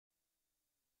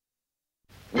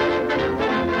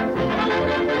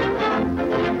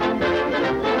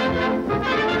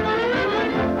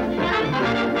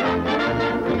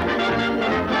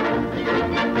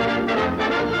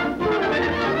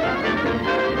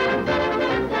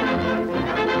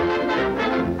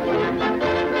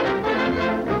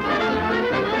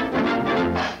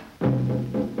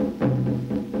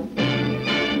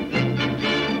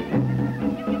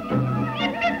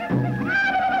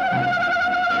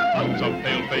hundreds of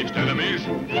pale-faced enemies,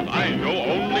 but I know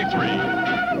only three.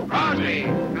 Crosby,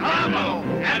 Columbo,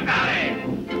 and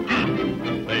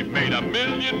Vallee. They've made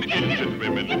 1,000,000 Indian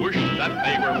women wish that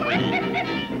they were free.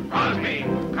 Crosby,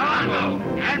 Columbo,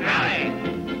 and Vallee.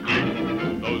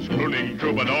 Those crooning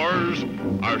troubadours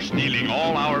are stealing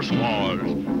all our squaws.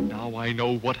 Now I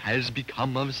know what has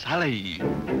become of Sally.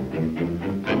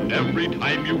 And every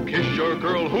time you kiss your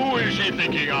girl, who is she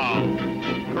thinking of?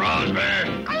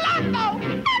 Crosby! Columbo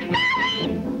and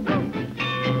Vallee!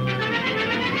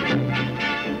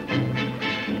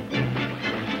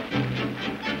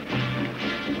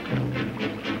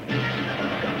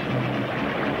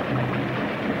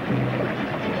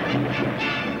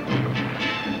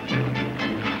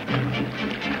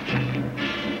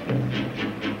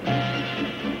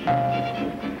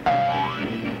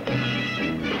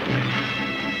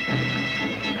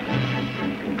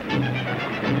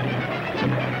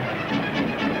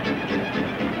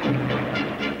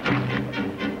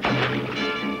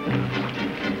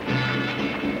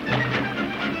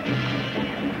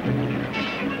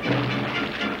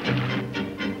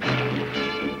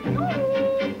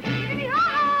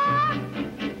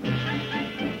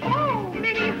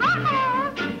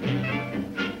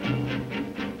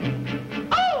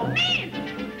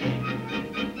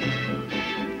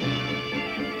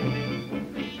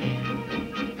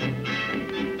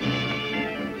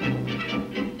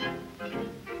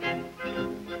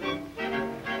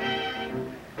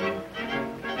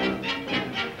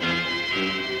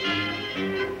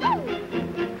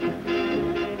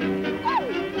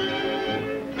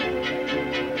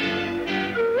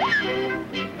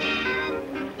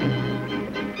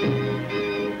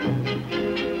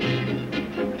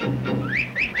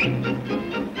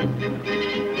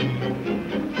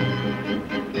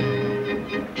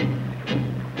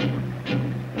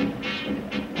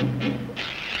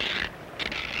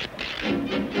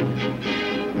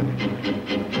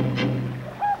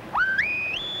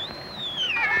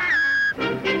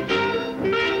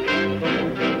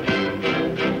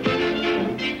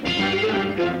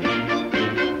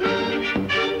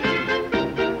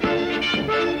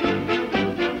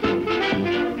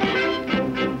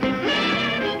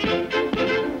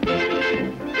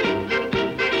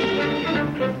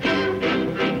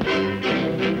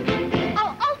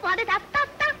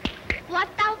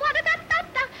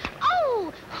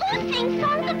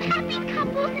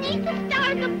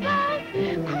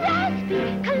 Crosby,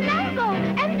 Columbo,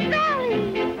 and Vallee.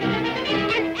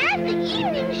 And as the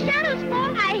evening shadows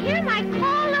fall, I hear my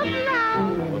call of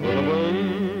love. The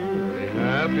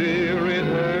happy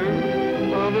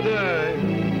return of the day.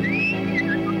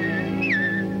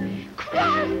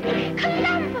 Crosby,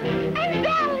 Columbo, and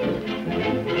Vallee.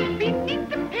 Beneath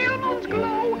the pale moon's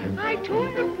glow, I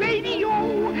tune the radio,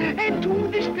 and to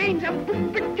the strains of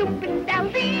boop-a-doop and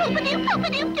Vallee. Boop-a-doop,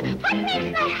 boop-a-doop, what makes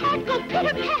my heart go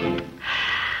pitter-pat?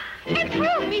 It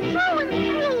thrills me through and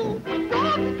through.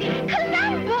 Crosby,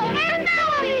 Columbo, and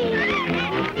Vallee.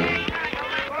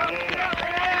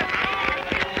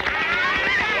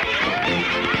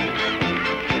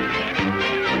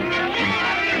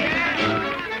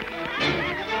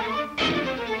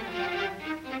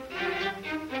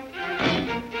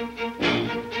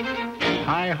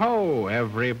 Hi-ho,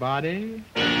 everybody.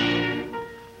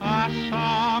 A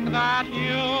song that you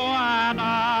and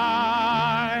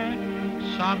I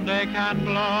someday can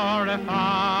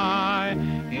glorify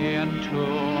into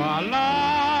a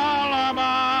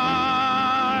lullaby.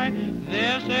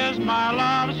 This is my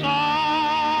love song.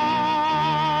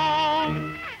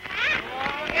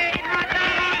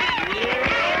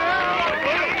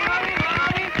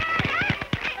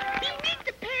 Beneath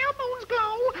the pale moon's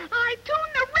glow, I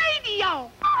tune the radio.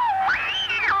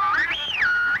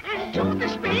 And to the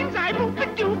strains I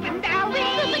boop-a-doop and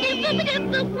Vallee.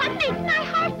 Boop-a-doop, what makes my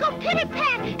heart go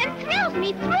pitter-pat and thrills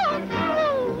me through and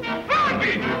through.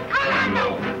 Crosby, Columbo,